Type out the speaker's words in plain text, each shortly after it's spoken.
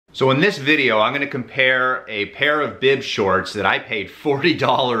So in this video, I'm gonna compare a pair of bib shorts that I paid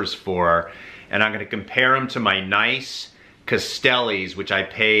 $40 for, and I'm gonna compare them to my nice Castellis, which I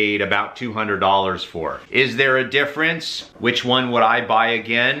paid about $200 for. Is there a difference? Which one would I buy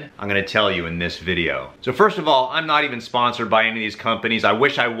again? I'm gonna tell you in this video. So first of all, I'm not even sponsored by any of these companies. I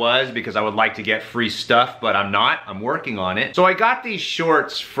wish I was, because I would like to get free stuff, but I'm not. I'm working on it. So I got these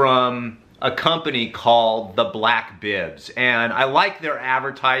shorts from a company called The Black Bibs, and I like their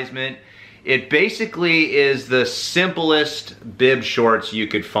advertisement. It basically is the simplest bib shorts you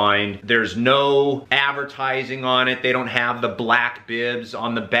could find. There's no advertising on it. They don't have the black bibs.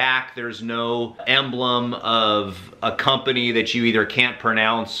 On the back, there's no emblem of a company that you either can't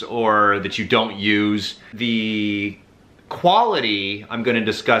pronounce or that you don't use. The quality I'm going to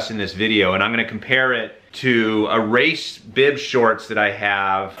discuss in this video, and I'm going to compare it to a race bib shorts that I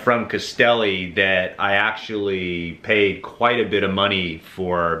have from Castelli that I actually paid quite a bit of money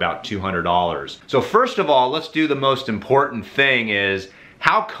for, about $200. So first of all, let's do the most important thing, is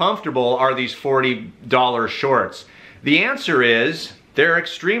how comfortable are these $40 shorts? The answer is they're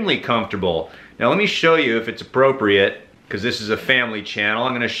extremely comfortable. Now let me show you if it's appropriate, because this is a family channel.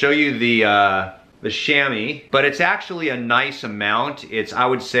 I'm going to show you the chamois, but it's actually a nice amount. It's, I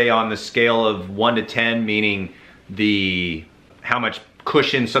would say, on the scale of 1 to 10, meaning how much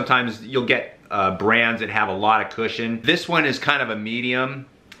cushion. Sometimes you'll get brands that have a lot of cushion. This one is kind of a medium,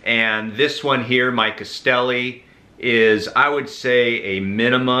 and this one here, my Castelli, is, I would say, a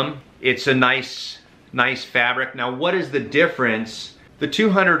minimum. It's a nice fabric. Now, what is the difference? The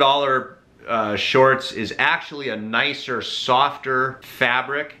 $200 shorts is actually a nicer, softer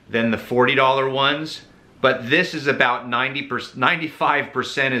fabric than the $40 ones, but this is about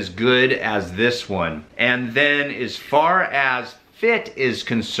 95% as good as this one. And then as far as fit is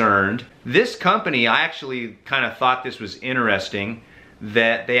concerned, this company, I actually kind of thought this was interesting,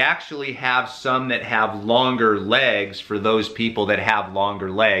 that they actually have some that have longer legs for those people that have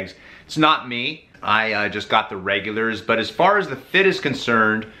longer legs. It's not me. I just got the regulars, but as far as the fit is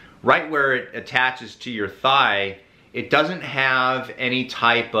concerned, right where it attaches to your thigh, it doesn't have any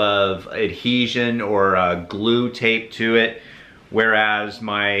type of adhesion or glue tape to it, whereas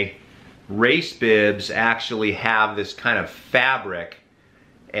my race bibs actually have this kind of fabric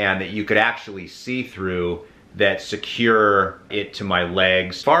and that you could actually see through that secure it to my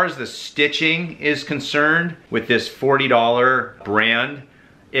legs. As far as the stitching is concerned, with this $40 brand,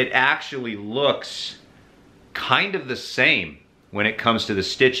 it actually looks kind of the same when it comes to the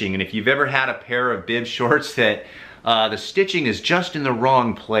stitching. And if you've ever had a pair of bib shorts that the stitching is just in the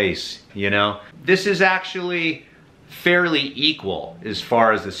wrong place, you know, this is actually fairly equal as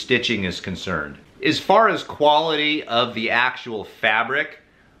far as the stitching is concerned. As far as quality of the actual fabric,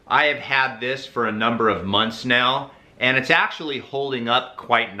 I have had this for a number of months now, and it's actually holding up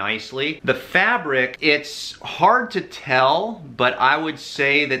quite nicely. The fabric, it's hard to tell, but I would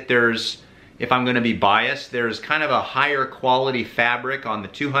say that there's, if I'm gonna be biased, there's kind of a higher quality fabric on the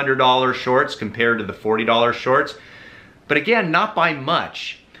 $200 shorts compared to the $40 shorts. But again, not by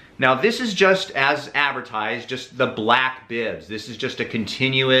much. Now this is just, as advertised, just the black bibs. This is just a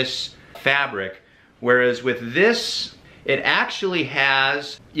continuous fabric. Whereas with this, it actually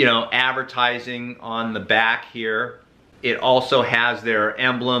has, you know, advertising on the back here. It also has their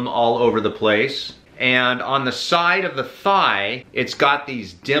emblem all over the place. And on the side of the thigh, it's got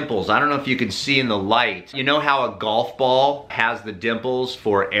these dimples. I don't know if you can see in the light. You know how a golf ball has the dimples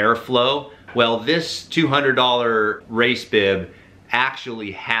for airflow? Well, this $200 race bib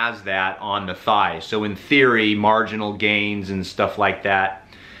actually has that on the thigh. So in theory, marginal gains and stuff like that.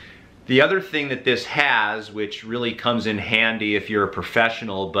 The other thing that this has, which really comes in handy if you're a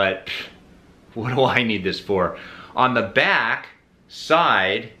professional, but what do I need this for? On the back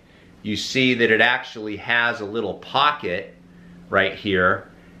side, you see that it actually has a little pocket right here,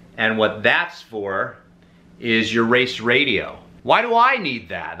 and what that's for is your race radio. Why do I need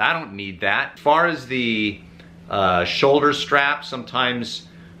that? I don't need that. As far as the shoulder strap, sometimes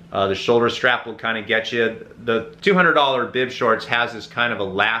the shoulder strap will kind of get you. The $200 bib shorts has this kind of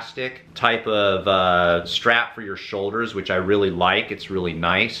elastic type of strap for your shoulders, which I really like. It's really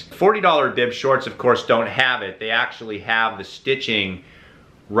nice. $40 bib shorts, of course, don't have it. They actually have the stitching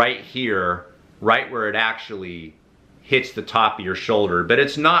right here, right where it actually hits the top of your shoulder, but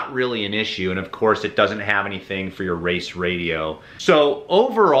it's not really an issue, and of course it doesn't have anything for your race radio. So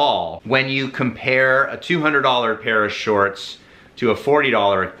overall, when you compare a $200 pair of shorts to a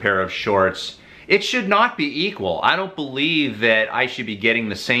 $40 pair of shorts, it should not be equal. I don't believe that I should be getting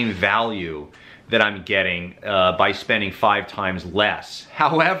the same value that I'm getting by spending 5 times less.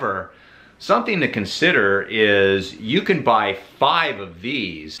 However, Something to consider is you can buy 5 of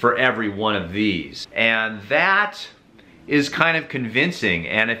these for every one of these. And that is kind of convincing.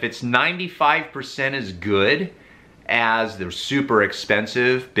 And if it's 95% as good as the super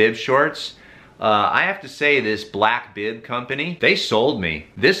expensive bib shorts, I have to say this Black Bib Company, they sold me.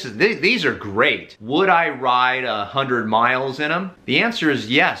 These are great. Would I ride 100 miles in them? The answer is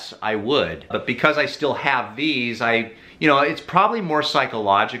yes, I would. But because I still have these, you know, it's probably more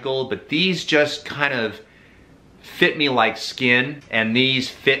psychological, but these just kind of fit me like skin, and these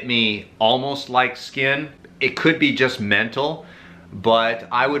fit me almost like skin. It could be just mental, but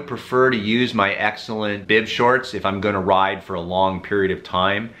I would prefer to use my excellent bib shorts if I'm gonna ride for a long period of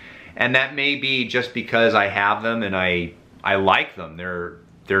time. And that may be just because I have them and I like them.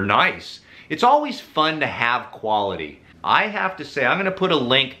 They're nice. It's always fun to have quality. I have to say, I'm gonna put a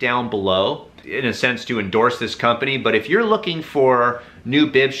link down below, in a sense to endorse this company, but if you're looking for new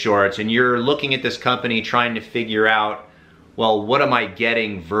bib shorts and you're looking at this company trying to figure out, well, what am I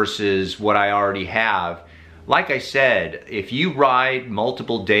getting versus what I already have? Like I said, if you ride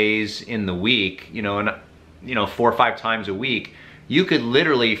multiple days in the week, you know, and 4 or 5 times a week, you could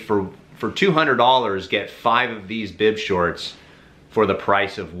literally, for $200, get 5 of these bib shorts for the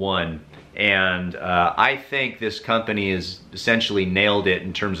price of 1. And I think this company has essentially nailed it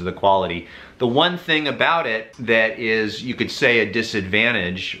in terms of the quality. The one thing about it that is, you could say, a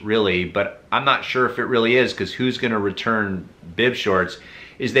disadvantage, really, but I'm not sure if it really is, because who's going to return bib shorts,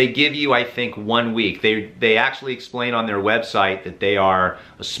 is they give you, I think, 1 week. They actually explain on their website that they are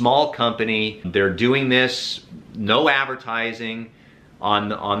a small company. They're doing this, no advertising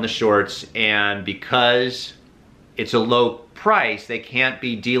on the shorts, and because it's a low price, they can't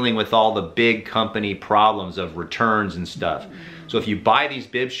be dealing with all the big company problems of returns and stuff. So if you buy these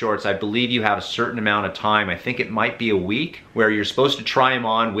bib shorts, I believe you have a certain amount of time, I think it might be a week, where you're supposed to try them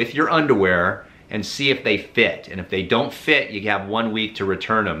on with your underwear and see if they fit. And if they don't fit, you have 1 week to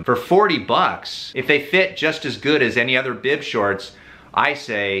return them. For 40 bucks, if they fit just as good as any other bib shorts, I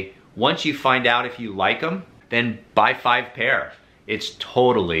say, once you find out if you like them, then buy 5 pair. It's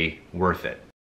totally worth it.